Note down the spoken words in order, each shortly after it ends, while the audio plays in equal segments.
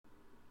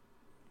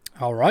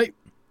All right.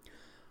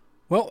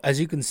 Well, as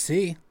you can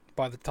see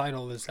by the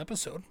title of this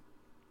episode,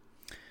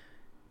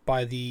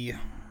 by the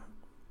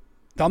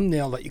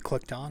thumbnail that you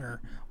clicked on, or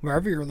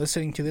wherever you're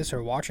listening to this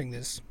or watching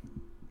this,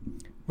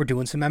 we're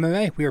doing some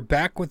MMA. We are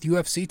back with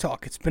UFC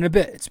talk. It's been a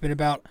bit. It's been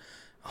about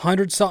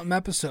 100-something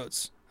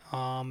episodes.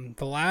 The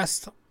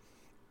last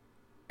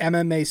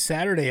MMA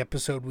Saturday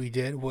episode we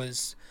did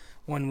was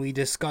when we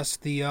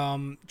discussed the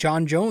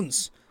John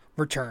Jones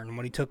return,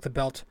 when he took the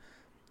belt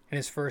in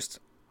his first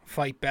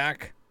fight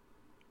back,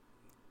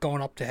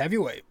 going up to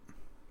heavyweight.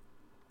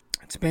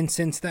 It's been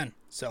since then.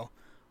 So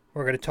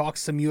we're going to talk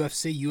some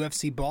UFC.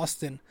 UFC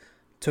Boston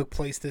took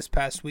place this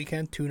past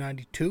weekend,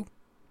 292.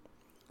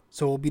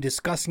 So we'll be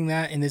discussing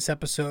that in this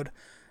episode.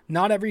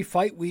 Not every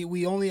fight.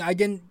 I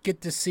didn't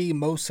get to see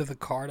most of the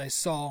card. I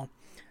saw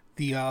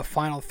the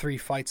final 3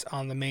 fights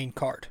on the main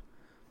card.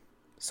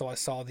 So I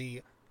saw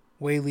the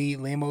Weili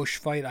Lemos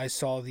fight. I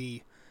saw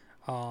the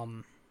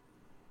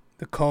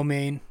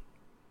co-main.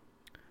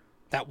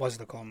 That was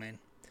the co-main.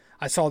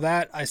 I saw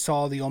that. I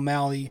saw the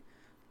O'Malley,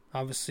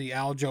 obviously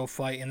Aljo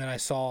fight, and then I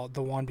saw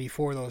the one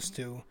before those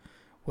two,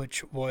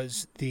 which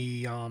was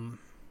the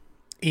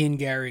Ian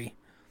Gary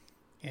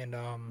and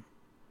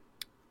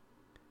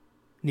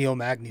Neil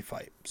Magny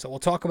fight. So we'll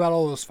talk about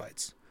all those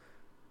fights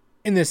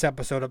in this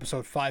episode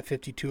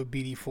 552 of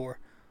BD4.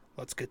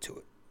 Let's get to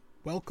it.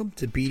 Welcome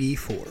to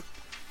BD4,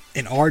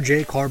 an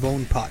RJ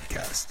Carbone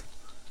podcast.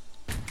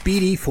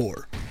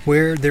 BD4,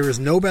 where there is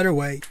no better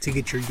way to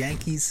get your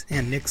Yankees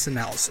and Knicks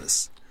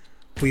analysis.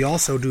 We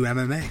also do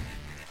MMA.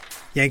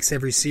 Yanks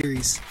every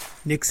series,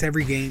 Knicks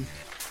every game,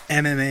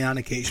 MMA on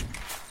occasion.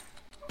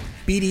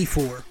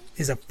 BD4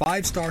 is a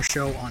 5-star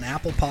show on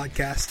Apple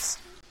Podcasts,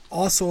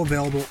 also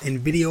available in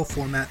video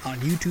format on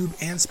YouTube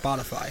and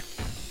Spotify.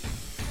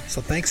 So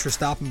thanks for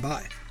stopping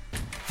by,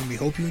 and we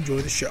hope you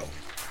enjoy the show.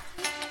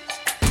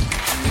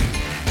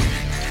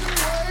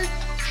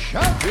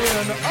 Champion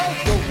of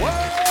the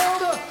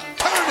world,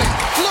 turning,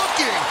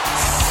 looking,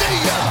 see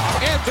ya!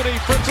 Anthony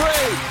for 3.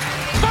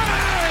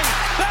 Bang!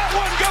 That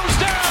one goes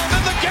down,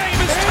 and the game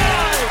is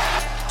tied!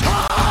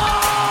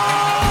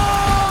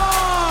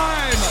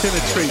 Time!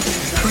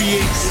 Penetrates,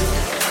 creates,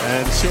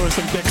 and showing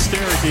some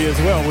dexterity as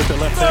well with the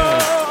left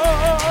hand.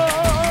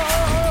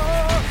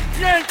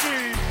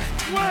 Yankees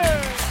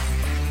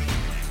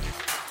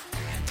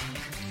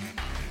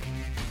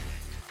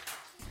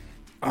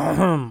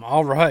win!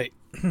 All right.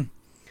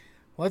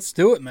 Let's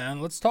do it, man.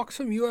 Let's talk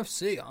some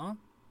UFC, huh?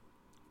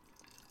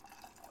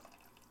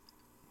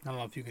 I don't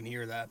know if you can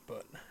hear that,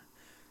 but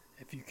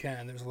if you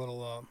can, there's a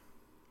little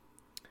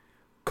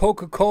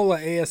Coca-Cola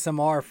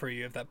ASMR for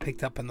you if that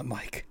picked up in the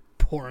mic.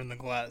 Pouring the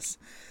glass.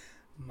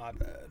 My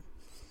bad.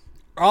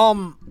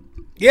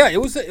 Yeah, it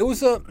was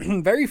a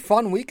very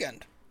fun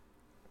weekend.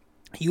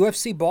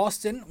 UFC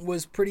Boston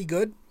was pretty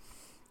good.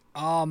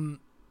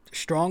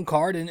 Strong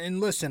card, and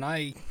listen,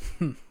 I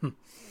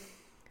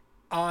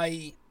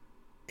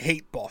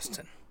hate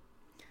Boston.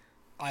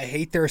 I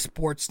hate their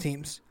sports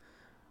teams.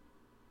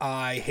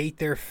 I hate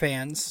their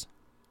fans.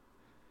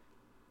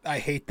 I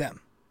hate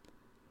them.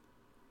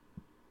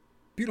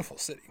 Beautiful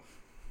city.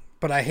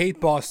 But I hate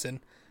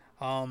Boston.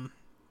 To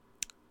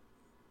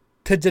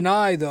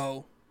deny,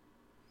 though,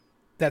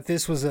 that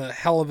this was a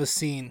hell of a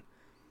scene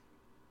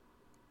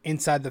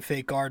inside the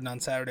fake garden on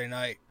Saturday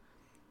night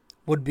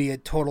would be a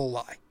total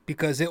lie.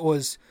 Because it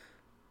was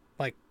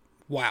like,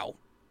 wow.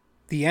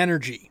 The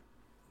energy,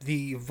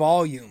 the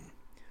volume,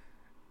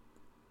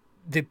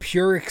 the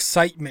pure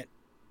excitement,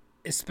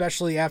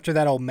 especially after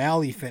that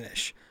O'Malley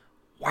finish.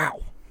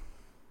 Wow.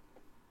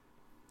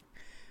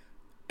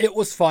 It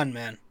was fun,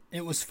 man.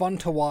 It was fun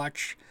to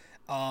watch.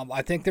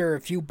 I think there are a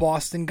few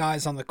Boston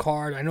guys on the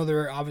card. I know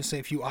there are obviously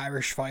a few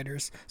Irish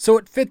fighters. So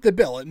it fit the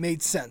bill. It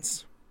made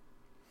sense.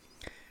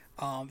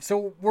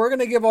 So we're going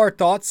to give our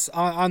thoughts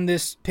on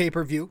this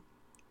pay-per-view.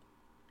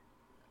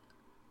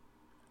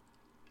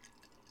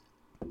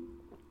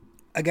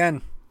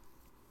 Again,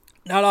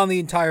 not on the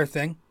entire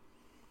thing,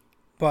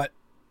 but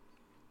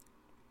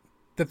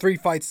the 3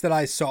 fights that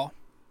I saw,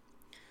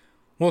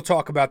 we'll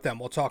talk about them.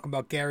 We'll talk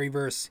about Gary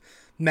versus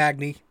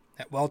Magny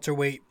at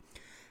welterweight.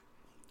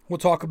 We'll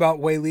talk about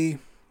Weili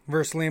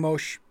versus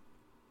Lemos,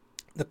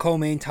 the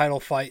co-main title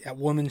fight at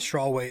women's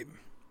strawweight.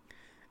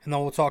 And then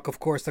we'll talk, of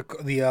course,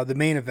 the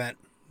main event,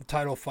 the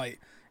title fight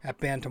at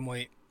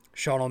bantamweight,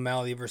 Sean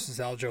O'Malley versus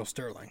Aljo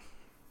Sterling.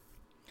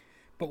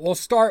 But we'll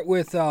start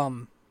with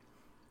Ian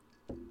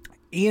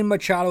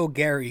Machado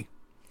Gary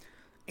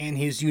and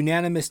his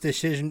unanimous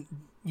decision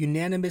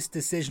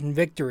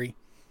victory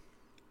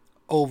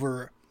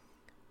over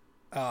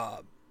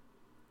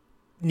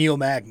Neil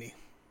Magny.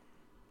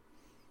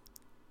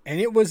 And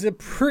it was a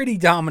pretty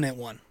dominant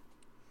one.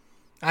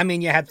 I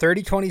mean, you had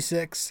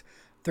 30-26,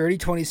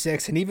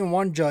 30-26, and even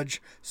one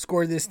judge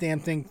scored this damn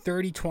thing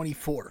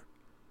 30-24.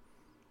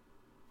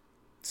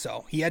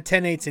 So he had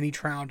 10-8s in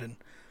each round, and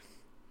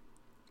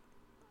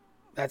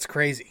that's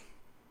crazy.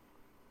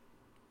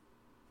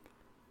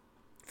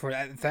 For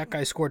that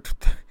guy scored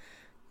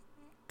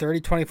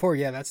 30-24,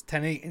 yeah, that's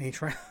 10-8 in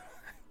each round.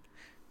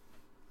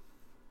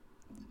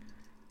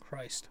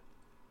 Christ.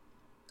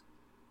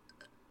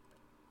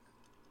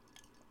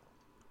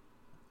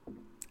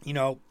 You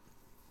know,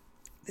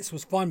 this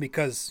was fun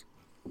because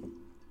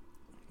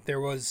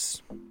there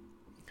was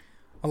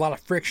a lot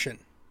of friction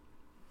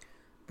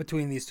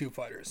between these two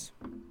fighters.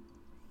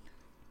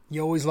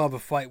 You always love a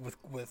fight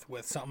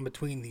with something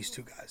between these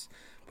two guys.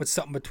 With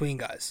something between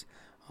guys.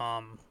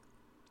 I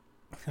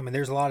mean,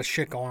 there's a lot of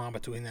shit going on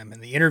between them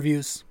in the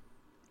interviews.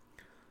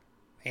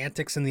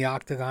 Antics in the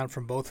octagon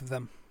from both of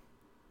them.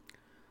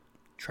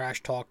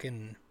 Trash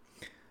talking.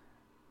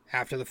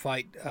 After the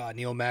fight,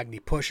 Neil Magny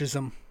pushes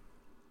him.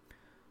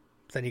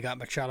 Then you got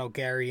Machado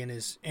Gary in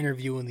his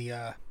interview in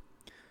the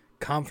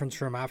conference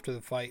room after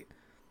the fight.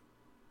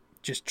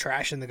 Just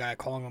trashing the guy,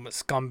 calling him a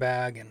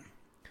scumbag and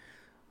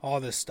all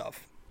this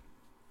stuff.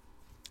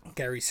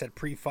 Gary said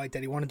pre-fight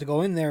that he wanted to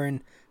go in there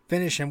and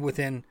finish him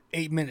within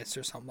 8 minutes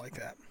or something like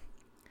that.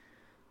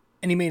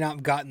 And he may not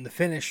have gotten the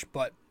finish,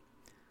 but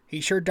he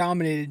sure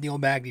dominated Neil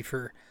Magny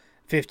for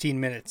 15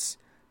 minutes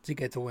to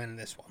get the win in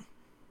this one.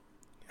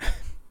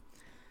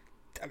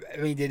 I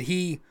mean, did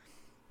he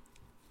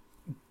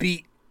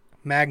beat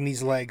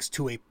Magny's legs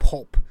to a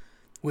pulp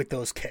with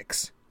those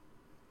kicks?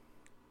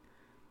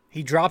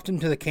 He dropped him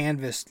to the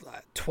canvas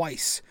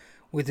twice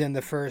within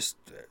the first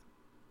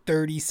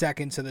 30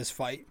 seconds of this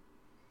fight.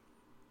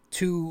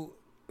 Two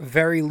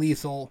very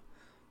lethal,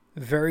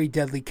 very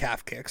deadly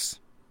calf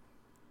kicks.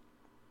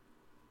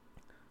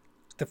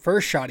 The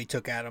first shot he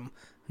took at him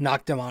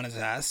knocked him on his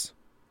ass.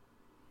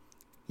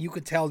 You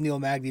could tell Neil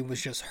Magny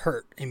was just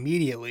hurt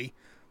immediately.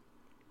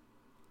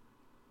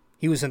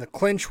 He was in the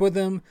clinch with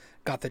him,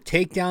 got the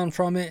takedown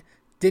from it,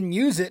 didn't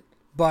use it,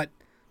 but,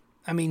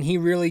 I mean, he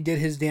really did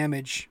his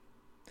damage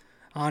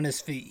on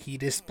his feet. He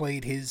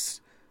displayed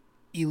his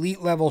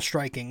elite level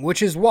striking,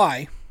 which is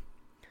why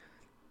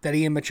that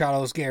Ian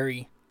Machado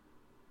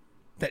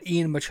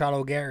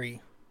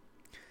Gary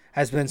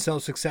has been so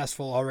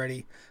successful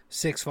already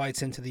 6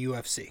 fights into the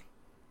UFC.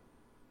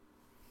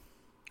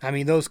 I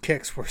mean, those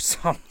kicks were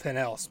something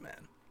else, man.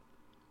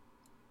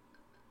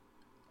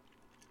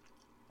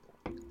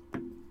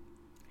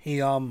 He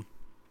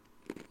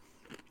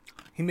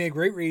made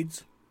great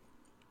reads.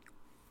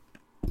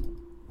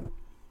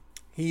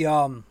 He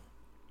was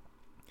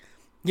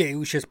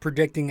just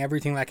predicting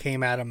everything that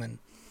came at him, and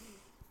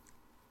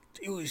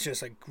it was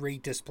just a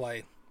great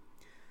display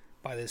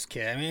by this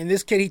kid. I mean,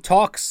 this kid, he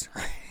talks.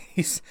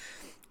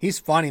 he's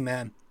funny,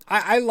 man.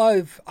 I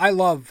love,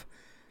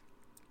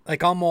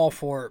 like, I'm all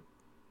for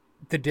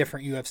the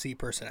different UFC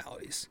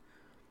personalities.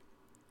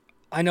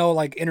 I know,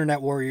 like,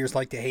 internet warriors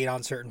like to hate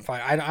on certain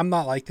fight. I'm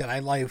not like that. I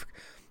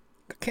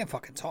can't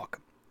fucking talk.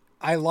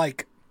 I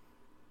like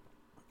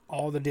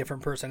all the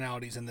different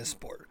personalities in this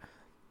sport.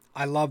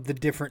 I love the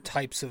different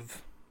types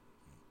of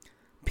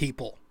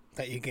people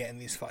that you get in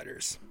these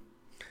fighters.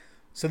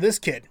 So this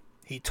kid,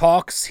 he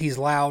talks, he's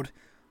loud,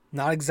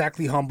 not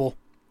exactly humble.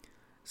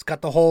 He's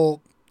got the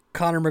whole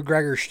Conor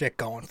McGregor shtick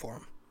going for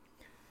him.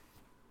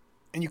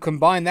 And you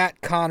combine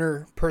that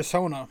Conor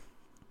persona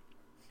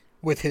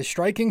with his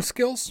striking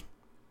skills.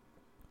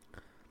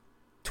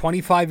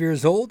 25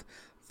 years old,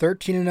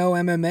 13-0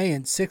 MMA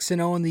and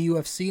 6-0 in the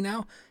UFC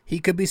now. He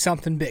could be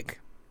something big.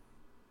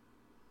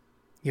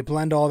 You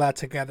blend all that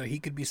together, he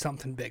could be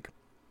something big.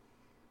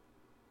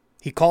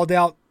 He called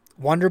out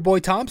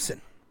Wonderboy Thompson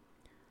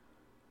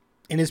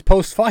in his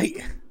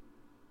post-fight.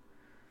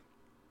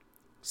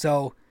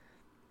 So,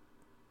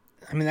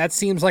 I mean, that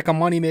seems like a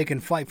money-making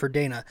fight for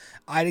Dana.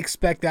 I'd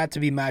expect that to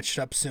be matched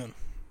up soon.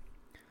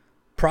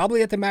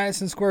 Probably at the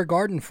Madison Square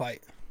Garden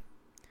fight.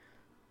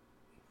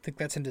 I think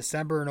that's in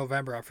December or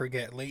November. I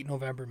forget. Late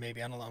November,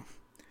 maybe. I don't know.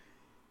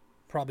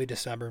 Probably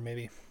December,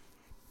 maybe.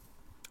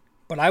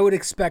 But I would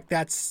expect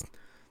that's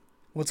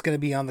what's going to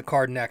be on the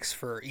card next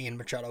for Ian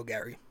Machado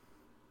Gary.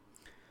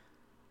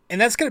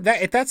 And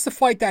if that's the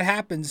fight that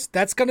happens,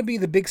 that's going to be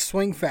the big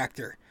swing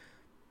factor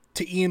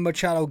to Ian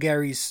Machado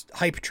Gary's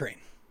hype train.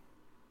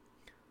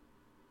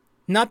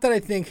 Not that I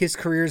think his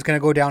career is going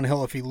to go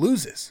downhill if he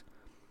loses.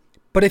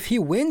 But if he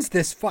wins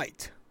this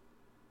fight,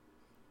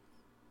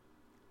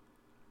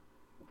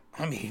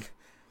 I mean,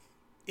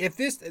 if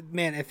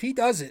he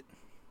does it,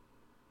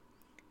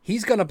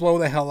 he's going to blow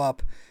the hell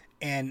up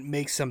and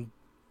make some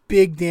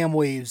big damn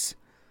waves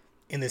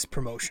in this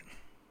promotion.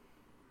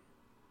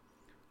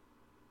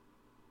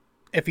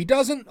 If he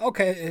doesn't,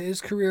 okay,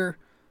 his career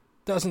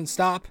doesn't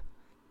stop.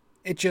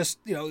 It just,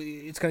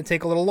 it's going to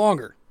take a little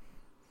longer.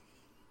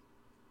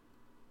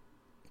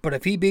 But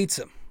if he beats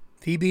him,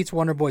 if he beats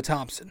Wonderboy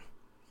Thompson,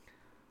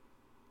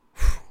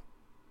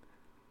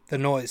 the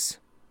noise.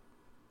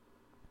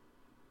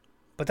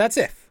 But that's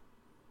if.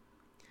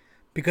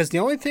 Because the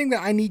only thing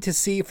that I need to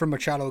see from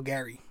Machado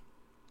Gary,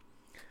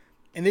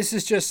 and this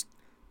is just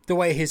the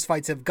way his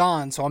fights have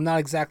gone, so I'm not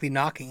exactly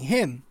knocking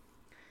him,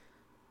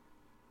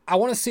 I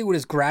want to see what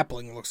his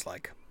grappling looks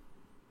like.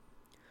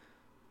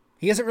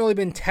 He hasn't really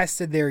been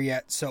tested there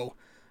yet, so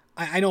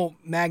I know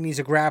Magny's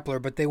a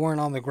grappler, but they weren't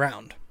on the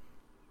ground.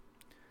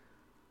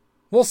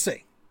 We'll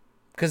see.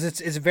 Because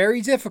it's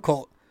very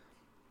difficult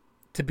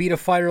to beat a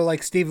fighter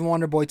like Stephen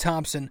Wonderboy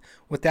Thompson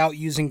without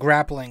using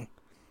grappling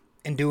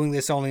and doing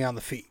this only on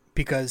the feet.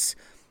 Because,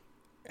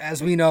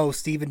 as we know,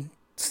 Stephen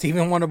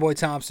Wonderboy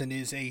Thompson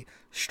is a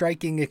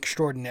striking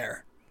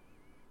extraordinaire.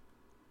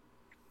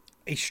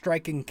 A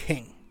striking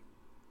king.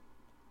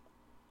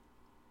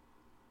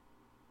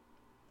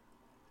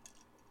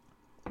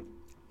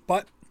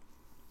 But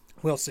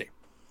we'll see.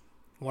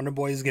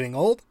 Wonderboy is getting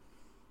old.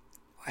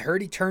 I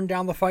heard he turned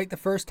down the fight the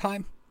first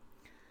time.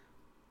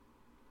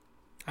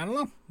 I don't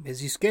know. Is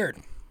he scared?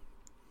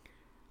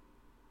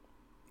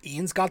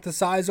 Ian's got the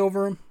size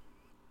over him.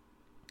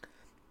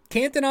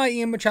 Can't deny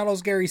Ian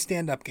Machado's Gary's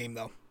stand-up game,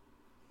 though.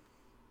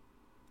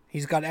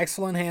 He's got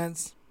excellent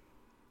hands.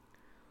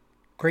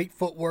 Great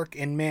footwork.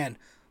 And, man,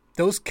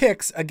 those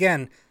kicks,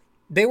 again,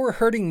 they were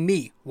hurting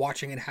me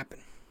watching it happen.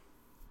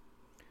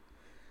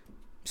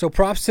 So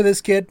props to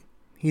this kid.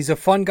 He's a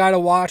fun guy to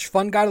watch,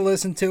 fun guy to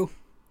listen to.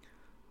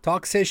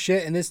 Talks his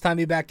shit, and this time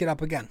he backed it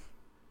up again.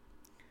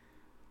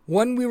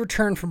 When we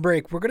return from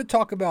break, we're going to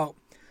talk about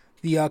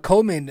the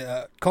co-main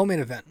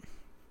event.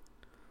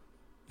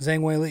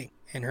 Zhang Weili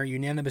and her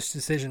unanimous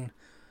decision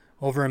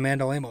over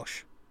Amanda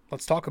Lemos.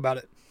 Let's talk about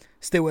it.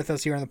 Stay with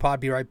us here on the pod.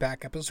 Be right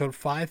back. Episode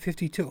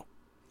 552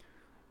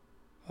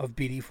 of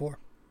BD4.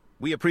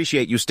 We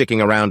appreciate you sticking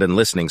around and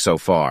listening so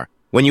far.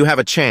 When you have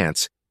a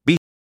chance, be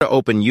sure to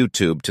open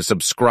YouTube to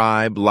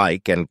subscribe,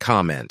 like, and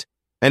comment.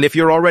 And if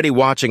you're already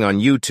watching on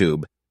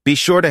YouTube, be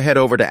sure to head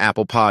over to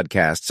Apple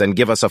Podcasts and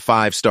give us a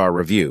 5-star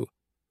review.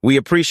 We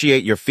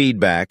appreciate your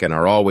feedback and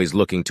are always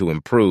looking to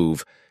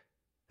improve.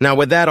 Now,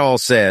 with that all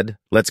said,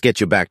 let's get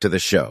you back to the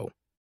show.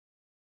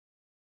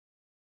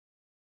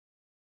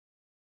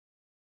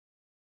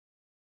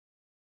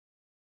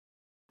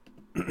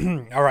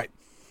 All right.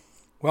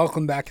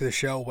 Welcome back to the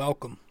show.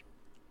 Welcome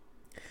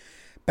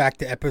back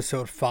to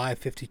episode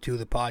 552 of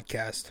the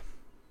podcast.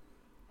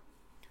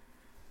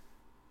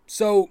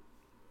 So,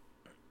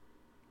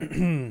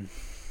 why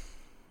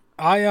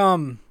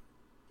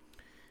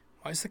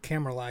is the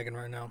camera lagging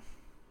right now?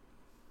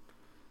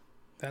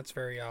 That's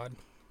very odd.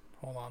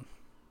 Hold on.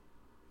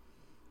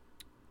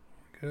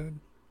 Good.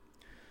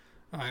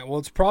 Alright, well,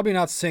 it's probably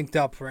not synced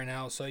up right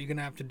now, so you're going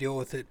to have to deal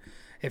with it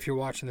if you're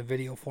watching the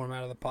video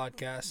format of the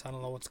podcast. I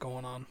don't know what's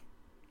going on.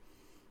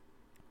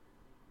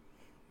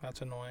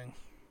 That's annoying.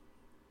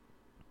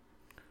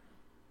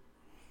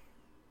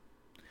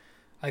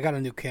 I got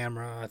a new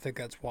camera. I think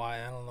that's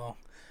why. I don't know.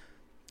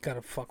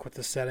 Gotta fuck with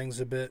the settings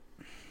a bit.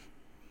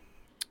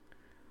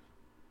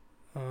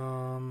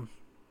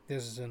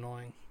 This is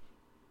annoying.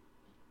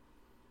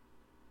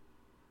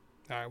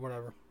 Alright,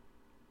 whatever.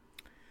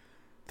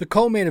 The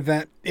co-main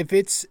event, if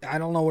it's, I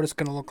don't know what it's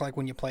going to look like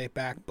when you play it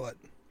back, but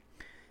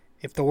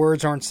if the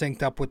words aren't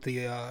synced up with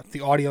the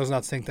audio's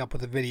not synced up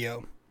with the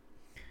video,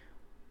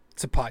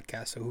 it's a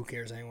podcast, so who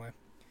cares anyway.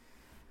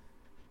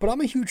 But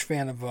I'm a huge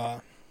fan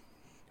of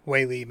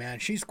Weili, man.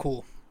 She's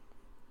cool.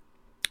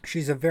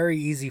 She's a very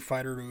easy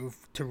fighter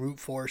to root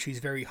for. She's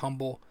very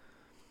humble.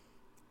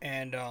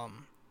 And,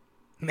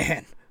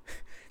 man,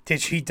 did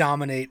she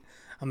dominate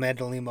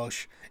Amanda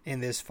Lemos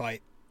in this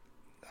fight.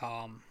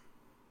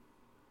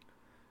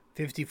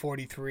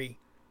 50-43,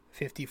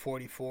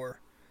 50-44,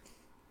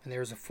 and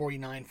there's a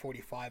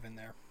 49-45 in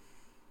there.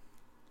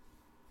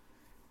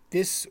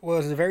 This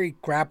was a very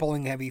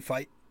grappling heavy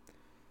fight.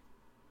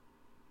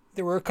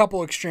 There were a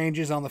couple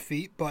exchanges on the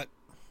feet, but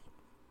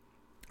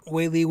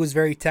Weili was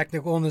very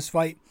technical in this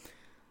fight.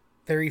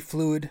 Very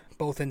fluid,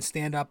 both in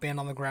stand-up and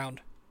on the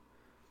ground.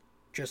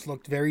 Just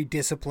looked very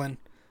disciplined,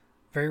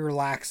 very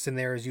relaxed in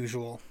there as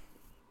usual.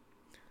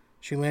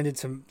 She landed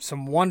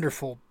some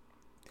wonderful,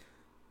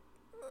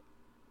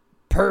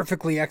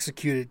 perfectly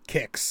executed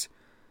kicks.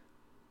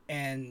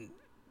 And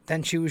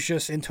then she was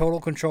just in total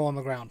control on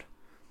the ground.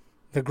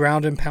 The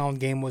ground and pound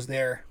game was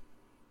there.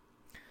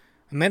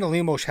 Amanda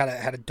Lemos had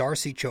a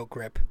Darcy choke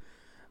grip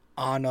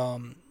on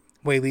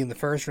Weili in the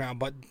first round,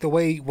 but the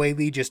way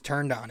Weili just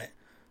turned on it,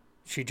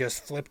 she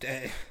just flipped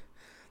it.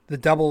 The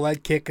double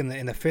leg kick in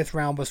the fifth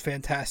round was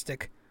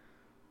fantastic.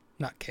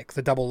 Not kick,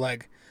 the double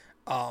leg.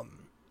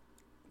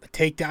 The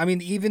takedown. I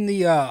mean, even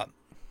the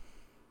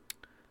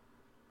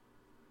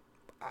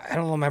I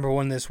don't remember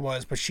when this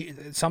was, but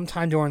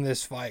sometime during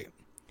this fight,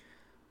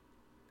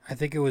 I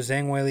think it was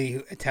Zhang Weili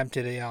who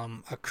attempted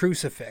a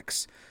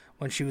crucifix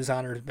when she was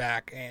on her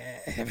back,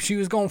 and she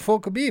was going full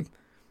Khabib.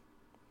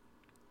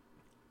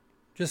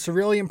 Just a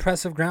really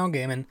impressive ground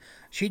game, and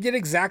she did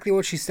exactly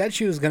what she said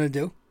she was going to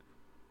do.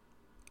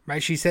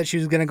 Right? She said she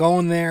was going to go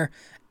in there,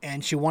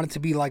 and she wanted to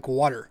be like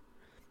water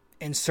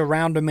and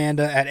surround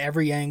Amanda at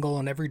every angle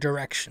and every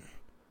direction.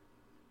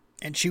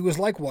 And she was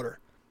like water.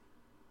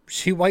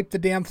 She wiped the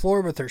damn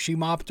floor with her. She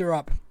mopped her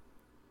up.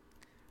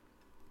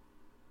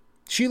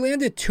 She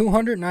landed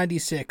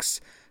 296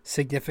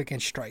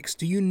 significant strikes.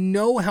 Do you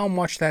know how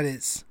much that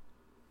is?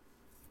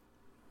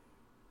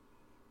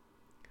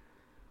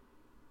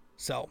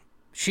 So,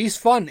 she's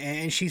fun,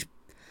 and she's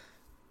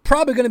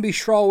probably going to be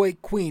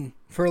strawweight queen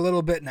for a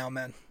little bit now,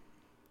 man.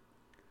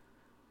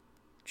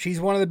 She's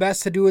one of the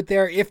best to do it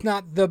there, if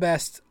not the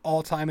best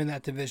all time in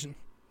that division.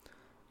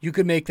 You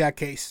could make that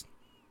case.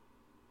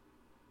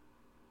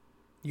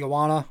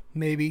 Joanna,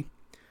 maybe.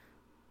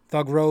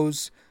 Thug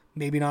Rose,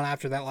 maybe not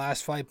after that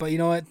last fight. But you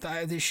know what?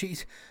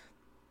 Zhang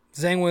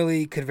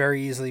Weili could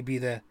very easily be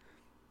the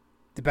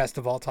best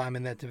of all time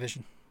in that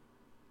division.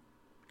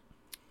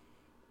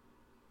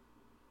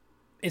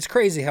 It's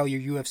crazy how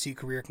your UFC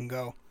career can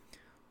go.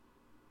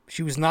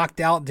 She was knocked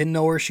out, didn't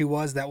know where she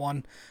was. That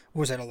one,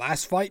 was it her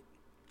last fight?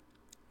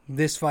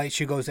 This fight,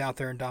 she goes out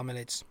there and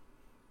dominates.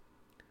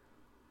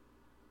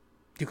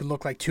 You could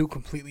look like two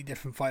completely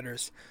different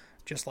fighters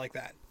just like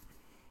that.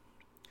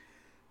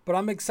 But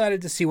I'm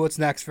excited to see what's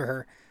next for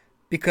her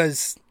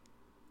because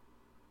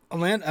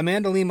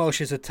Amanda Lemos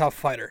is a tough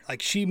fighter.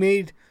 Like, she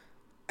made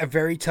a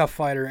very tough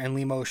fighter and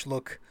Lemos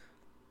look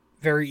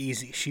very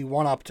easy. She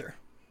one-upped her.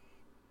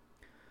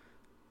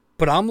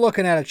 But I'm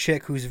looking at a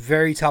chick who's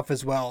very tough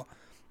as well.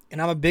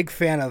 And I'm a big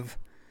fan of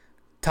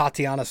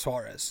Tatiana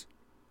Suarez.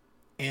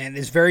 And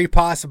it's very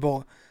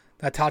possible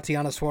that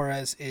Tatiana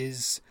Suarez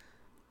is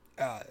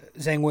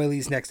Zhang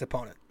Weili's next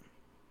opponent.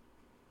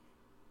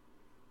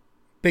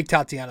 Big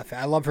Tatiana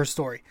fan. I love her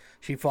story.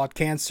 She fought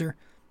cancer.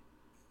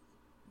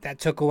 That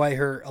took away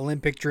her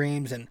Olympic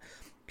dreams. And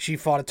she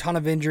fought a ton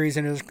of injuries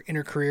in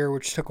her career,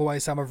 which took away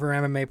some of her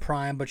MMA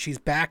prime. But she's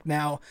back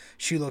now.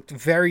 She looked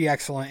very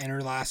excellent in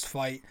her last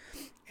fight.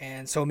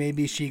 And so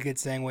maybe she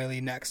gets Zhang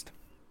Weili next.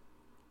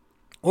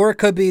 Or it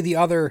could be the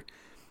other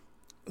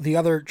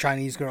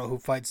Chinese girl who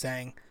fights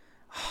Zhang.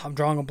 I'm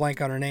drawing a blank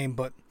on her name,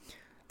 but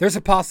there's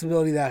a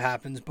possibility that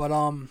happens. But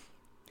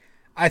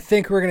I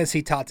think we're going to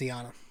see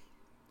Tatiana.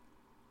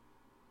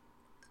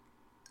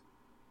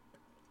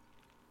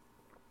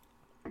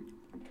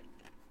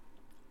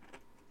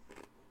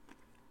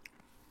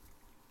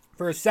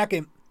 For a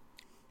second,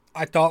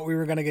 I thought we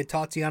were going to get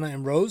Tatiana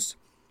and Rose,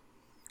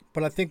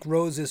 but I think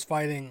Rose is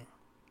fighting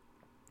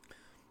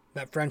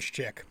that French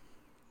chick.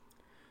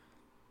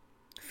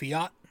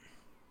 Fiat.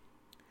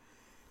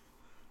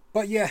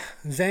 But yeah,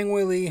 Zhang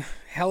Weili,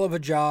 hell of a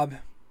job.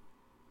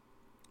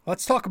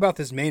 Let's talk about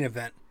this main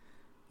event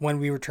when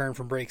we return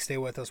from break. Stay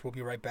with us. We'll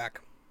be right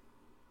back.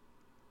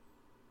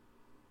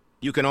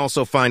 You can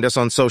also find us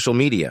on social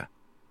media.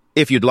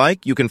 If you'd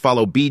like, you can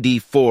follow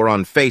BD4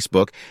 on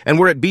Facebook, and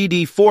we're at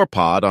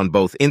BD4Pod on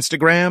both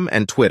Instagram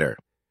and Twitter.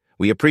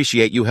 We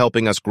appreciate you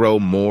helping us grow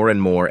more and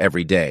more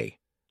every day.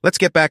 Let's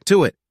get back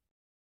to it.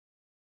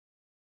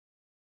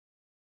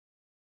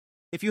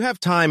 If you have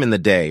time in the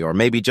day or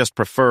maybe just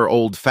prefer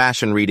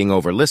old-fashioned reading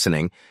over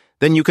listening,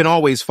 then you can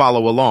always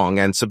follow along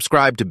and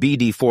subscribe to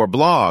BD4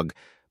 Blog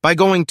by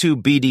going to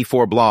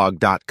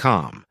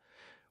bd4blog.com.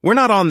 We're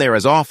not on there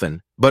as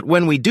often, but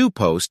when we do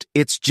post,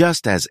 it's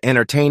just as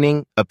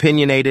entertaining,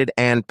 opinionated,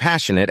 and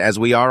passionate as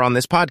we are on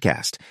this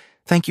podcast.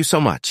 Thank you so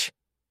much.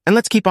 And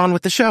let's keep on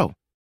with the show.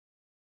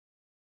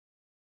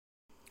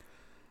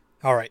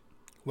 All right.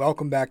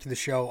 Welcome back to the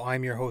show.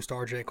 I'm your host,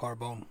 RJ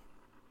Carbone.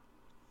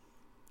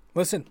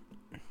 Listen.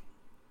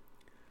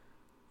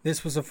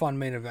 This was a fun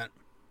main event.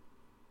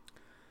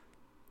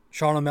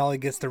 Sean O'Malley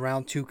gets the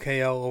round 2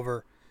 KO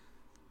over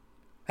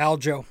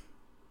Aljo.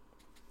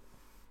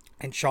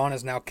 And Sean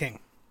is now king.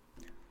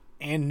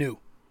 And new.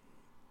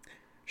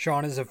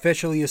 Sean is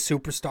officially a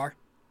superstar.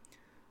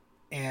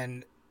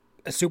 And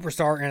a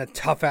superstar in a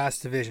tough-ass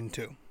division,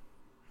 too.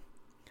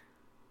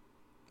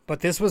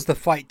 But this was the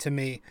fight, to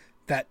me,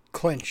 that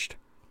clinched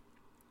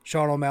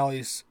Sean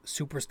O'Malley's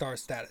superstar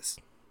status.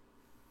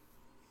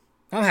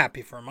 I'm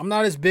happy for him. I'm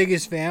not his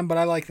biggest fan, but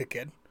I like the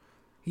kid.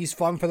 He's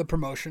fun for the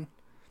promotion.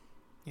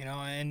 You know,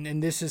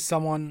 and this is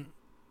someone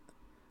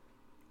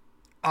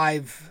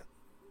I've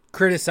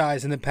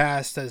criticized in the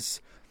past as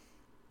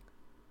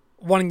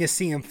wanting to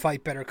see him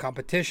fight better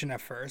competition at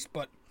first,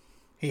 but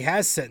he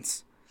has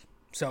since.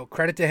 So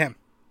credit to him.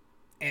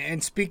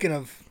 And speaking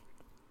of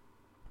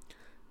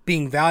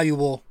being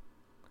valuable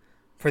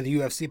for the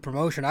UFC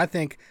promotion, I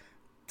think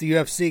the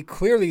UFC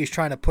clearly is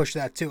trying to push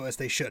that too, as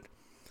they should.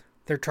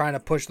 They're trying to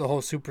push the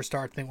whole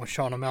superstar thing with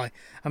Sean O'Malley.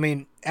 I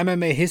mean,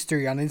 MMA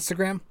History on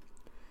Instagram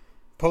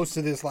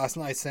posted this last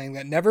night saying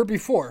that never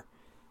before,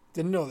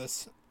 didn't know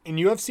this, in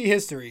UFC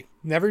history,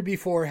 never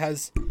before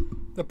has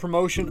the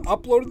promotion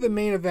uploaded the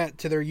main event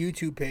to their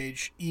YouTube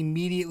page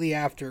immediately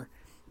after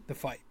the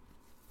fight.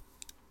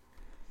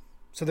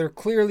 So they're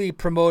clearly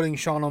promoting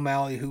Sean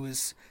O'Malley, who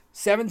is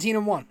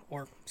 17-1,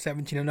 or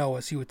 17-0,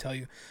 as he would tell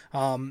you,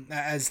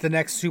 as the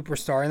next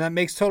superstar. And that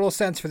makes total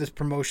sense for this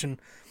promotion,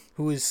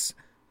 who is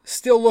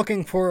still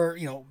looking for,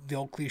 you know, the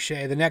old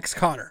cliche, the next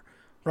Conor,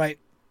 right?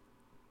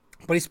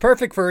 But he's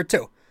perfect for it,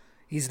 too.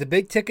 He's the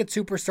big-ticket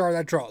superstar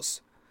that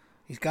draws.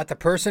 He's got the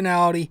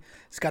personality.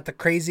 He's got the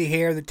crazy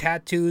hair, the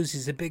tattoos.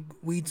 He's a big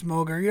weed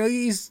smoker. You know,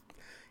 he's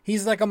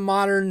like a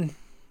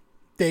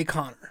modern-day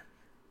Conor.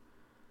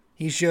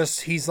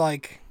 He's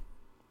like,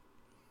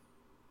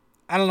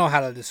 I don't know how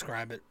to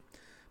describe it.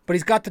 But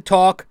he's got the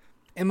talk,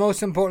 and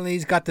most importantly,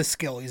 he's got the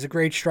skill. He's a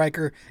great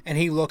striker, and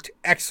he looked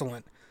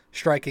excellent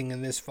striking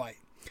in this fight.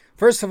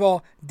 First of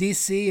all,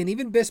 DC and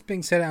even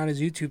Bisping said it on his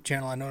YouTube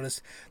channel, I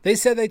noticed. They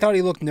said they thought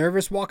he looked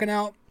nervous walking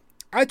out.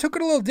 I took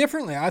it a little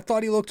differently. I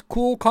thought he looked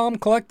cool, calm,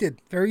 collected,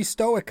 very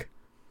stoic.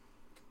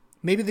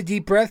 Maybe the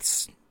deep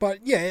breaths, but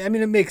yeah, I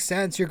mean, it makes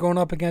sense. You're going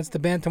up against the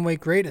bantamweight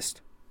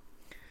greatest.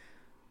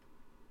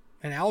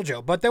 And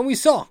Aljo. But then we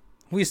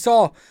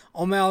saw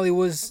O'Malley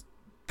was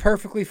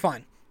perfectly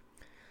fine.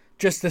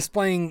 Just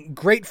displaying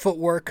great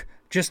footwork,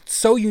 just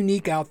so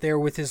unique out there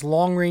with his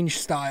long-range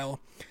style,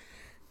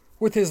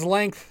 with his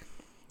length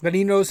that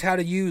he knows how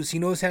to use. He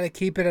knows how to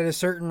keep it at a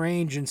certain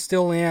range and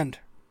still land.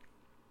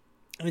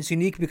 And it's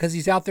unique because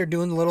he's out there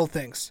doing the little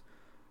things.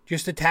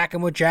 Just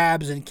attacking with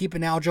jabs and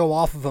keeping Aljo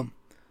off of him.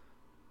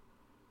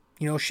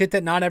 You know, shit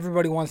that not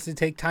everybody wants to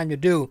take time to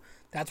do.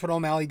 That's what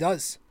O'Malley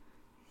does.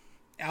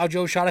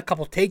 Aljo shot a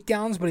couple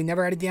takedowns, but he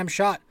never had a damn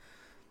shot.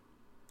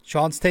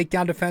 Sean's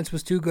takedown defense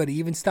was too good. He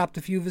even stopped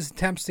a few of his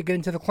attempts to get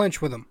into the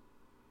clinch with him.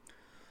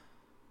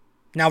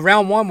 Now,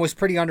 round 1 was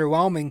pretty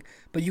underwhelming,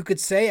 but you could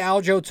say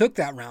Aljo took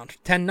that round,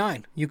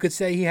 10-9. You could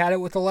say he had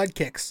it with the leg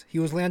kicks. He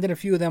was landing a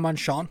few of them on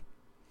Sean.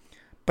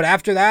 But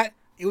after that,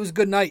 it was a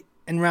good night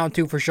in round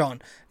 2 for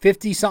Sean.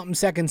 50-something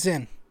seconds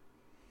in.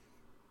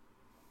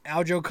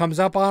 Aljo comes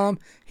up on him.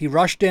 He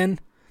rushed in,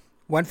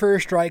 went for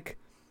a strike,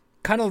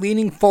 kind of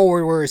leaning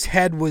forward where his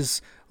head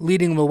was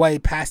leading the way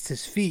past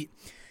his feet.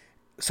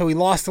 So he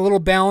lost a little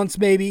balance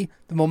maybe.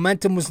 The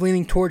momentum was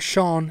leaning towards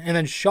Sean. And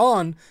then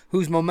Sean,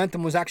 whose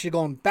momentum was actually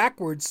going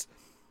backwards,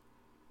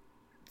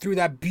 threw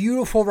that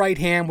beautiful right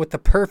hand with the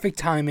perfect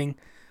timing,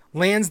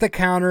 lands the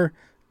counter,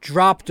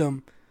 dropped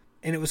him,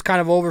 and it was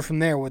kind of over from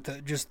there with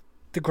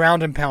the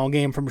ground and pound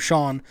game from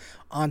Sean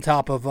on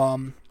top of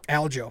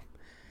Aljo.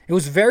 It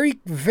was very,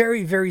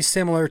 very, very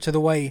similar to the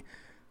way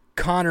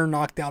Conor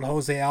knocked out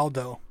Jose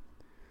Aldo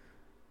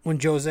when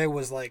Jose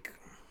was like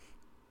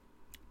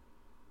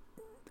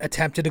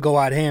attempted to go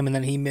at him and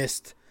then he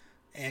missed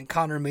and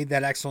Conor made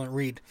that excellent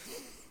read.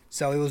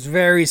 So it was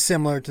very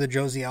similar to the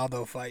Jose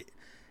Aldo fight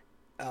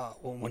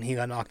when he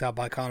got knocked out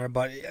by Conor.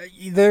 But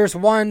there's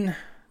one,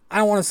 I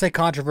don't want to say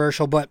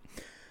controversial, but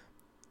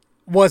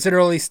was it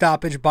early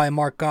stoppage by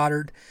Mark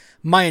Goddard?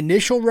 My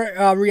initial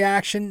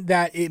reaction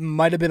that it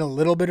might have been a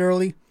little bit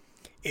early.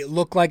 It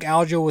looked like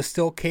Aljo was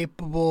still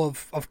capable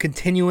of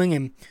continuing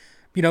and,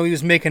 you know, he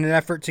was making an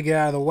effort to get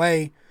out of the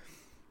way.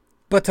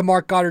 But to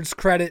Mark Goddard's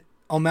credit,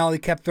 O'Malley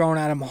kept throwing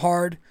at him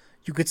hard.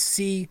 You could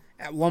see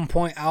at one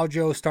point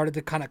Aljo started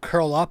to kind of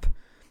curl up.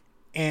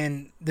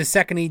 And the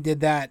second he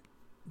did that,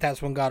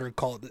 that's when Goddard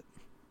called it.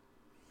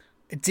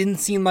 It didn't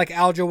seem like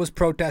Aljo was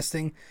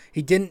protesting.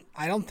 He didn't.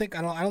 I don't think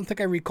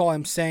I recall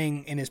him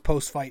saying in his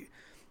post-fight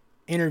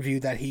interview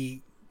that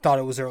he thought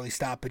it was early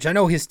stoppage. I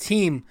know his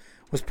team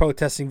was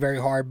protesting very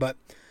hard, but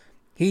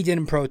he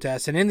didn't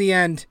protest. And in the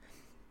end,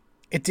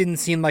 it didn't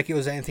seem like it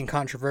was anything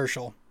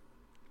controversial.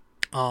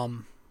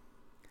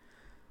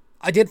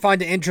 I did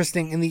find it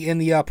interesting in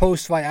the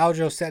post-fight.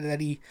 Aljo said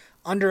that he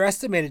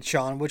underestimated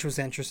Sean, which was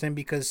interesting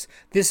because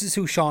this is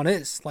who Sean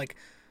is. Like,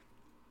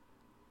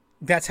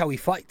 that's how he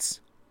fights.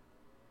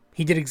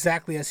 He did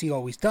exactly as he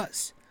always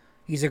does.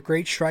 He's a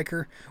great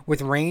striker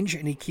with range,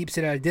 and he keeps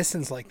it at a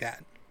distance like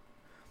that.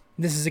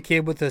 This is a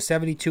kid with a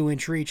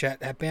 72-inch reach at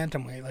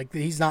bantamweight. Like,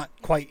 he's not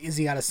quite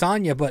Izzy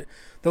Adesanya, but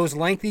those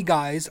lengthy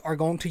guys are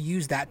going to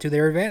use that to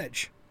their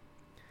advantage.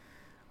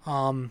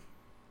 You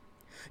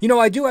know,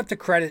 I do have to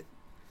credit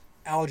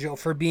Aljo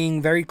for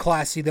being very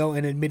classy, though,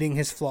 and admitting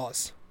his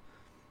flaws.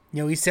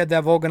 You know, he said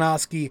that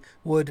Volkanovski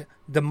would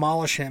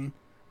demolish him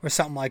or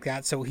something like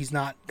that, so he's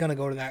not going to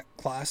go to that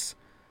class.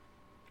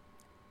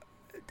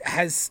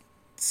 Has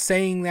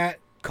saying that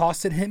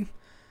costed him?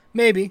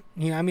 Maybe.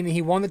 You know, I mean,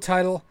 he won the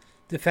title,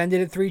 defended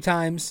it 3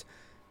 times.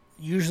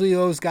 Usually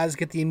those guys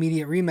get the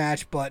immediate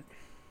rematch, but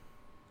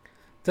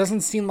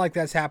doesn't seem like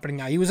that's happening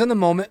now. He was in the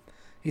moment.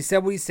 He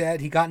said what he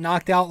said. He got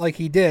knocked out like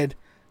he did,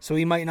 so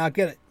he might not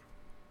get it.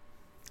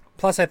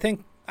 Plus, I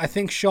think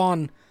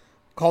Sean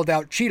called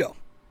out Cheeto.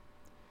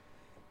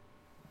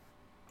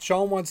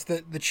 Sean wants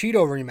the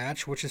Cheeto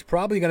rematch, which is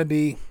probably going to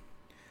be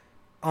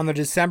on the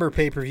December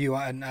pay-per-view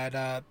at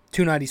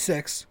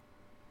 296.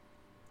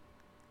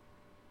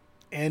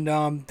 And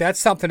that's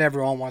something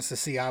everyone wants to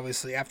see,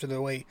 obviously, after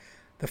the way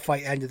the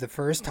fight ended the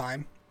first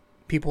time.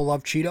 People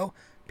love Cheeto.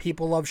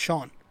 People love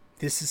Sean.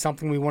 This is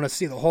something we want to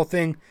see. The whole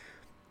thing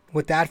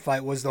with that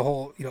fight was the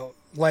whole, you know,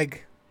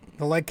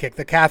 the leg kick,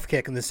 the calf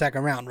kick in the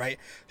second round, right?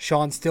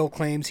 Sean still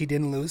claims he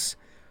didn't lose.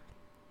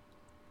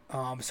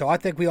 So I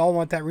think we all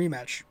want that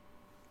rematch.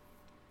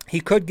 He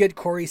could get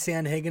Corey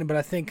Sandhagen, but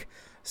I think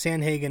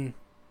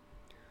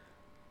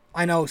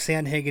I know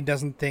Sandhagen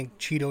doesn't think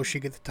Cheeto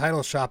should get the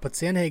title shot, but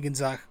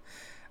Sandhagen's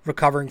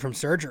recovering from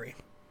surgery.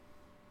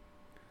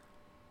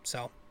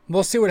 So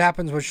we'll see what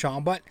happens with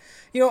Sean. But,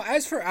 you know,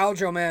 as for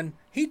Aljo, man,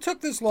 he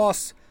took this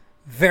loss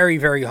very,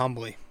 very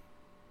humbly.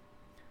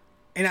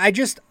 And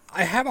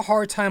I have a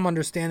hard time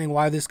understanding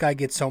why this guy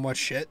gets so much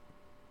shit.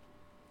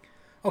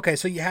 Okay,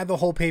 so you had the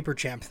whole paper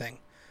champ thing.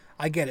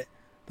 I get it.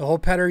 The whole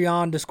Petr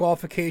Yan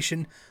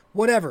disqualification,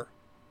 whatever.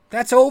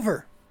 That's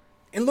over.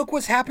 And look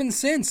what's happened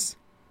since.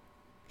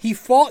 He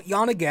fought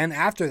Yan again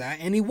after that,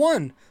 and he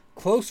won.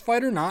 Close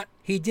fight or not,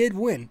 He did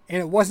win, and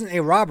it wasn't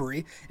a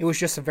robbery. It was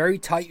just a very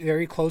tight,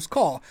 very close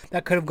call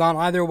that could have gone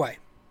either way.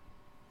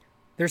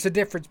 There's a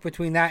difference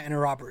between that and a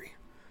robbery.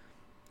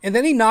 And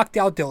then he knocked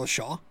out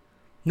Dillashaw.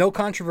 No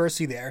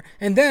controversy there.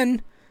 And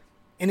then,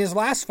 in his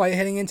last fight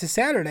heading into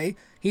Saturday,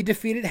 he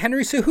defeated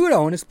Henry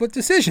Cejudo in a split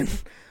decision.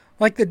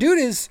 Like, the dude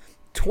is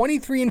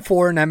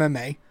 23-4 in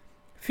MMA,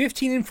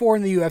 15-4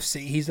 in the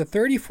UFC. He's a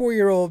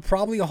 34-year-old,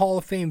 probably a Hall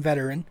of Fame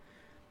veteran.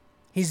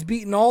 He's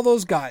beaten all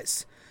those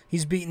guys.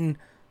 He's beaten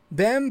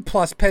them,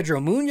 plus Pedro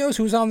Munoz,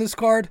 who's on this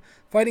card,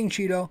 fighting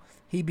Cheeto.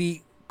 He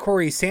beat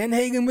Corey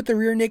Sandhagen with the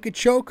rear naked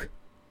choke.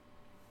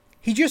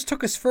 He just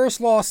took his first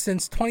loss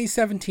since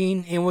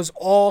 2017 and was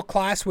all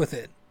class with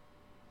it.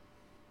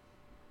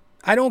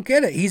 I don't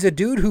get it. He's a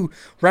dude who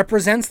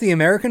represents the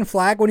American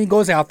flag when he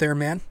goes out there,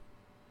 man.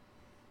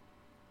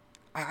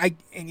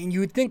 And you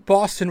would think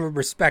Boston would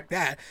respect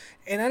that.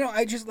 And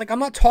I'm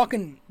not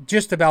talking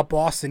just about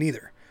Boston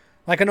either.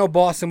 Like, I know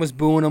Boston was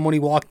booing him when he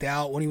walked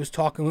out, when he was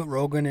talking with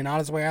Rogan and on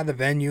his way out of the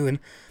venue and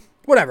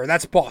whatever.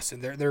 That's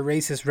Boston. They're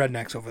racist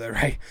rednecks over there,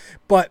 right?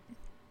 But,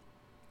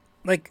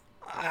 like,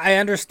 I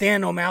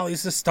understand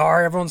O'Malley's the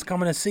star everyone's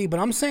coming to see, but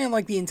I'm saying,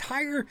 like, the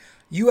entire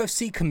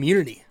UFC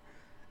community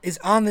is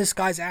on this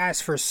guy's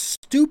ass for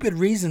stupid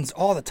reasons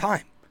all the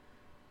time.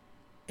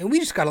 And we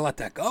just got to let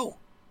that go.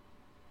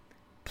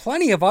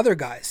 Plenty of other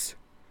guys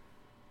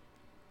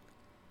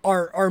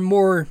are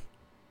more...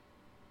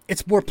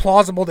 It's more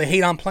plausible to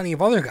hate on plenty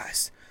of other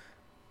guys.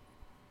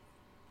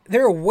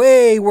 There are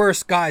way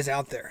worse guys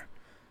out there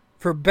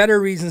for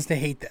better reasons to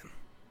hate them.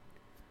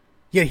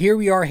 Yet here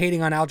we are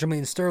hating on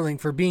Aljamain Sterling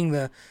for being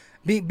the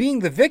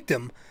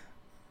victim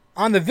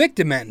on the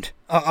victim end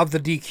of the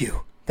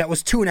DQ. That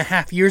was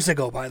 2.5 years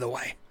ago, by the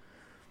way.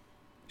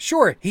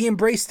 Sure, he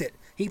embraced it.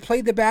 He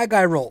played the bad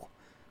guy role.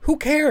 Who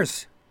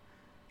cares?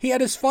 He had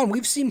his fun.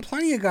 We've seen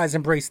plenty of guys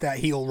embrace that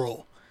heel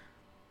role.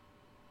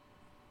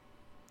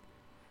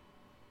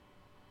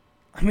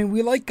 I mean,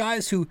 we like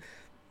guys who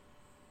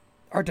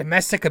are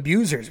domestic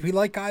abusers. We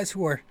like guys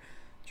who are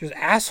just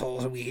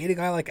assholes. And we hate a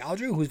guy like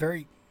Aljo who's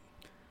very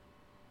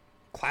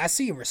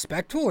classy and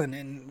respectful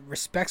and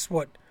respects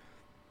what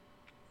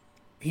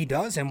he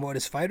does and what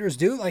his fighters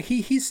do. Like,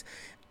 he's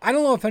I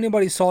don't know if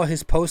anybody saw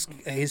his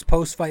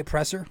post-fight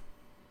presser,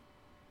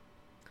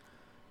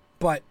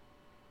 but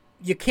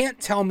you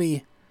can't tell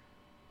me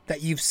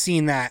that you've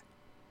seen that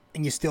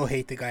and you still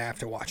hate the guy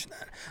after watching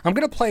that. I'm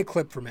going to play a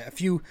clip from it.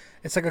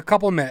 It's like a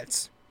couple of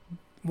minutes,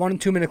 1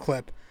 and 2 minute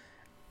clip.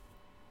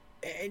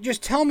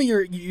 Just tell me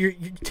you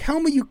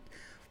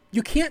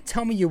can't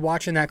tell me you're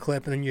watching that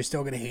clip and then you're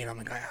still going to hate on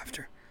the guy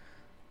after.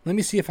 Let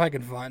me see if I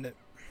can find it.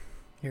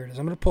 Here it is.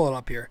 I'm going to pull it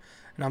up here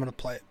and I'm going to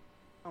play it.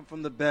 I'm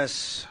from the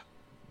best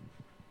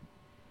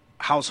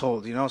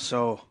household,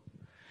 so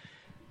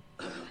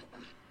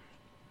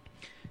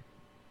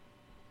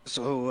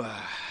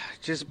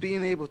just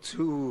being able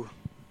to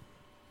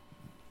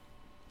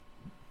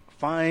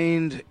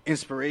find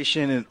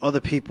inspiration in other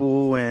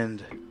people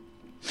and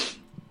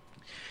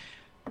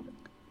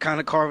kind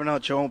of carving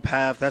out your own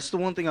path. That's the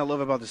one thing I love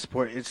about the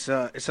sport. It's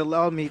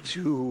allowed me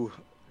to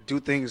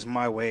do things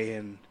my way,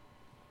 and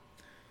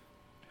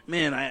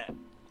man,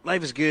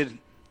 life is good.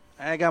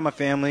 I got my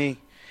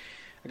family.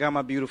 I got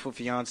my beautiful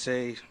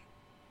fiance.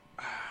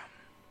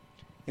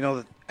 I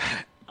don't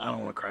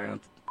want to cry on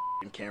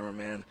the camera,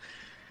 man.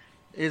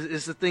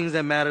 It's the things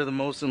that matter the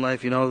most in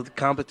life. The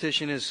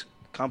competition is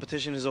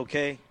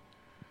okay,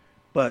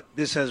 but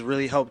this has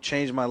really helped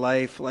change my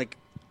life. Like,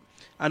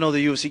 I know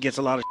the UFC gets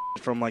a lot of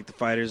from like the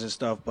fighters and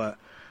stuff, but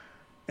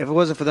if it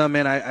wasn't for them,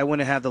 man, I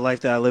wouldn't have the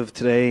life that I live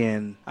today.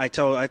 And I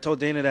told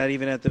Dana that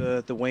even at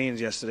the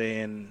weigh-ins yesterday,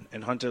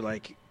 and Hunter,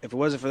 like, if it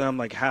wasn't for them,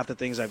 like, half the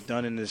things I've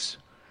done in this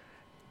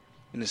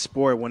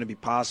sport wouldn't be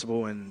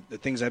possible. And the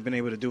things I've been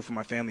able to do for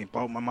my family,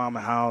 bought my mom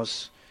a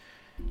house,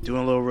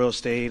 doing a little real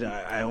estate.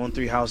 I own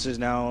 3 houses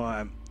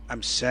now.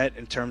 I'm set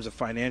in terms of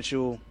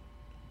financial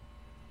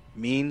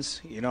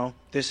means.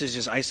 This is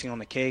just icing on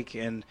the cake.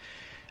 And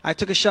I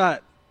took a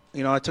shot.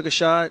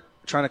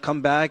 Trying to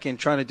come back and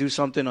trying to do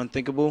something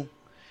unthinkable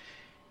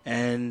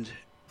and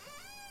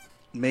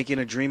making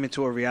a dream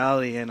into a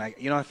reality. And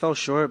I fell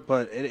short,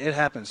 but it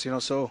happens,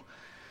 so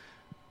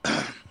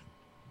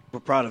we're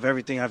proud of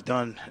everything I've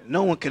done.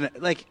 No one can,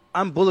 like,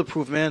 I'm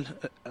bulletproof, man.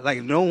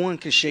 Like, no one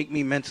can shake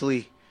me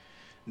mentally,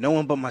 no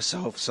one but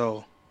myself.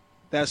 So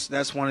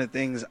that's one of the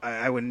things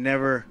I would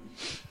never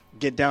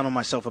get down on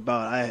myself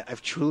about.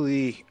 I've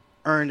truly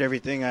earned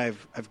everything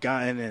I've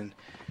gotten, and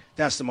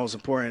that's the most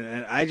important.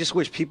 And I just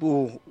wish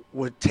people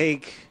would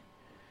take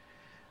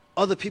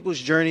other people's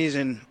journeys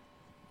and,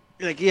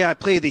 like, yeah, I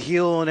play the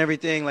heel and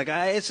everything. Like,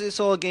 it's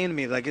all a game to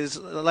me. Like, it's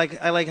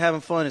like, I like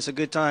having fun. It's a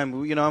good time.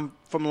 I'm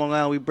from Long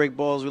Island. We break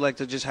balls. We like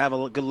to just have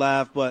a good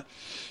laugh. But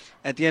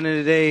at the end of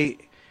the day,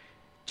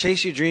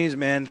 chase your dreams,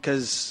 man,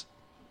 because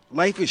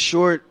life is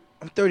short.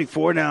 I'm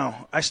 34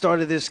 now. I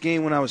started this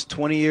game when I was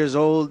 20 years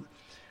old.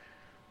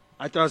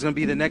 I thought I was going to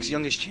be the next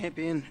youngest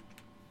champion.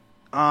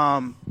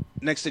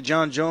 Next to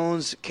John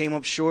Jones, came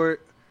up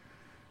short.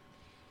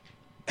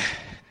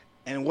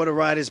 and what a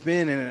ride it's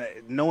been.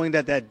 And knowing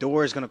that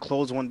door is going to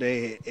close one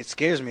day, it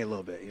scares me a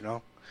little bit,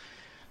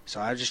 So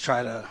I just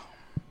try to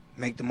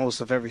make the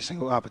most of every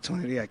single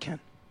opportunity I can.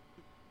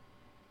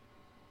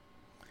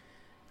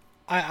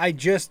 I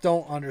just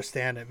don't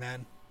understand it,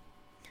 man.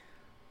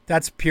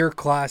 That's pure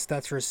class.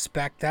 That's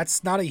respect.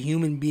 That's not a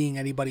human being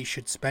anybody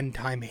should spend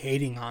time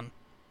hating on.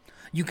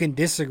 You can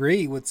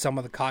disagree with some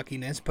of the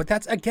cockiness, but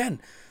that's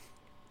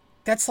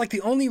like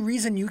the only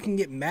reason you can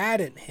get mad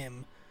at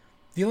him.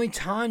 The only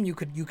time you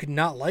could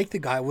not like the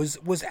guy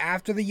was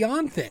after the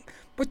Jan thing.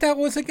 But that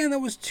was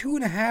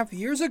 2.5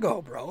 years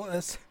ago,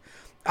 bro.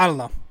 I don't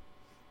know.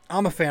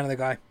 I'm a fan of the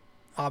guy,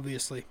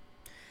 obviously.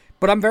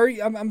 But I'm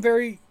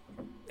very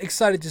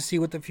excited to see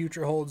what the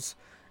future holds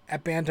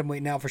at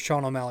bantamweight now for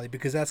Sean O'Malley,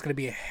 because that's going to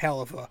be a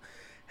hell of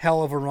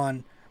a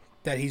run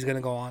that he's going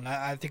to go on.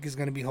 I think he's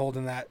going to be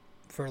holding that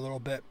for a little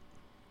bit.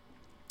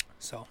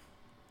 So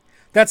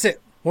that's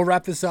it. We'll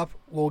wrap this up.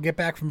 We'll get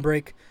back from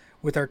break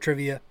with our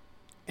trivia,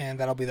 and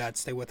that'll be that.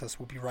 Stay with us.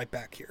 We'll be right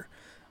back here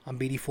on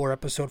BD4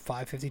 episode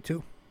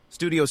 552.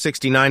 Studio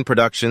 69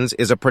 Productions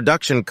is a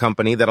production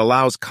company that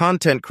allows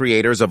content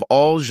creators of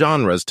all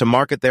genres to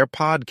market their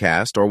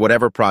podcast or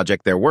whatever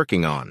project they're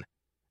working on.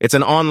 It's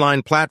an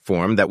online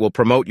platform that will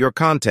promote your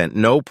content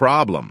no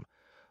problem.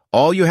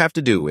 All you have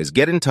to do is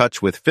get in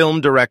touch with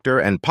film director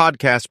and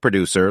podcast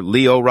producer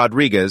Leo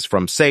Rodriguez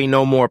from Say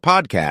No More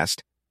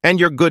Podcast, and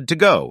you're good to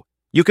go.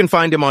 You can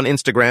find him on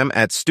Instagram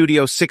at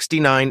Studio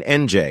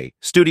 69NJ,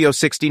 Studio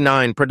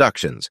 69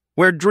 Productions,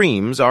 where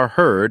dreams are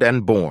heard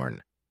and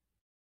born.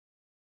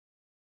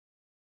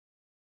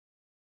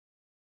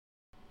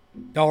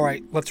 All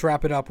right, let's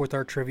wrap it up with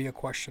our trivia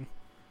question.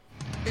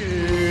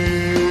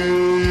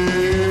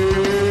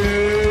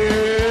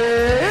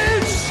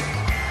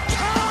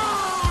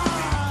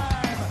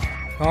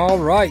 All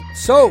right,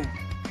 so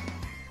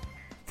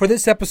for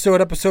this episode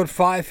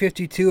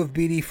 552 of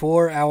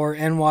BD4, our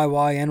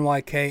NYY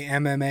NYK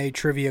MMA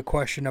trivia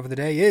question of the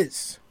day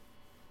is,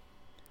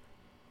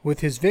 with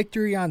his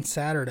victory on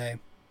Saturday,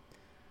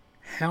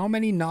 how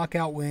many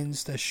knockout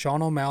wins does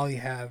Sean O'Malley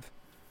have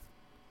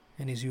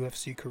in his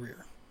UFC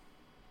career?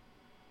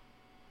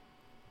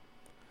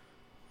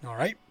 All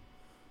right.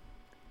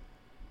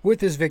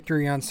 With his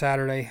victory on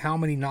Saturday, how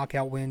many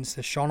knockout wins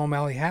does Sean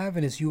O'Malley have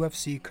in his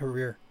UFC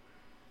career?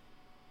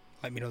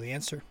 Let me know the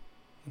answer.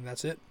 And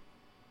that's it.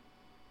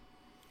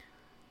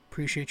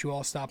 Appreciate you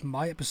all stopping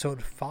by.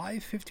 Episode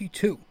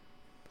 552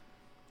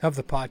 of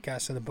the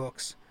podcast in the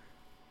books.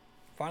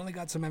 Finally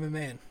got some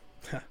MMA in.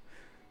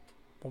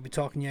 We'll be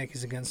talking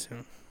Yankees again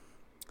soon.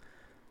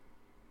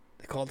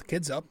 They called the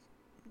kids up.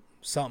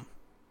 Some.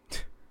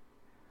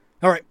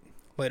 All right.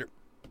 Later.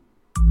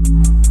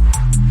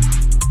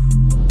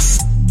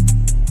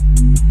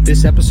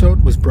 This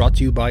episode was brought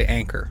to you by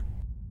Anchor.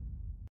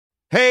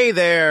 Hey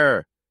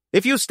there!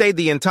 If you stayed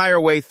the entire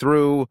way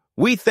through,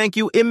 we thank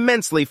you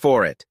immensely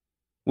for it.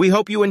 We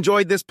hope you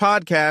enjoyed this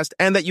podcast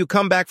and that you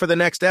come back for the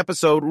next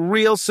episode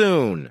real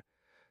soon.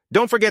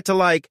 Don't forget to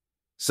like,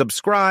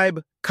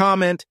 subscribe,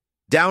 comment,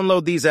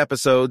 download these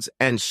episodes,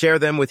 and share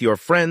them with your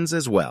friends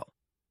as well.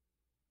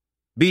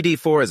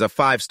 BD4 is a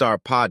 5-star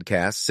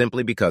podcast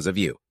simply because of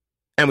you,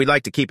 and we'd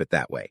like to keep it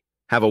that way.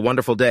 Have a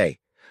wonderful day.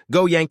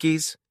 Go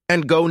Yankees,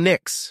 and go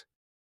Knicks!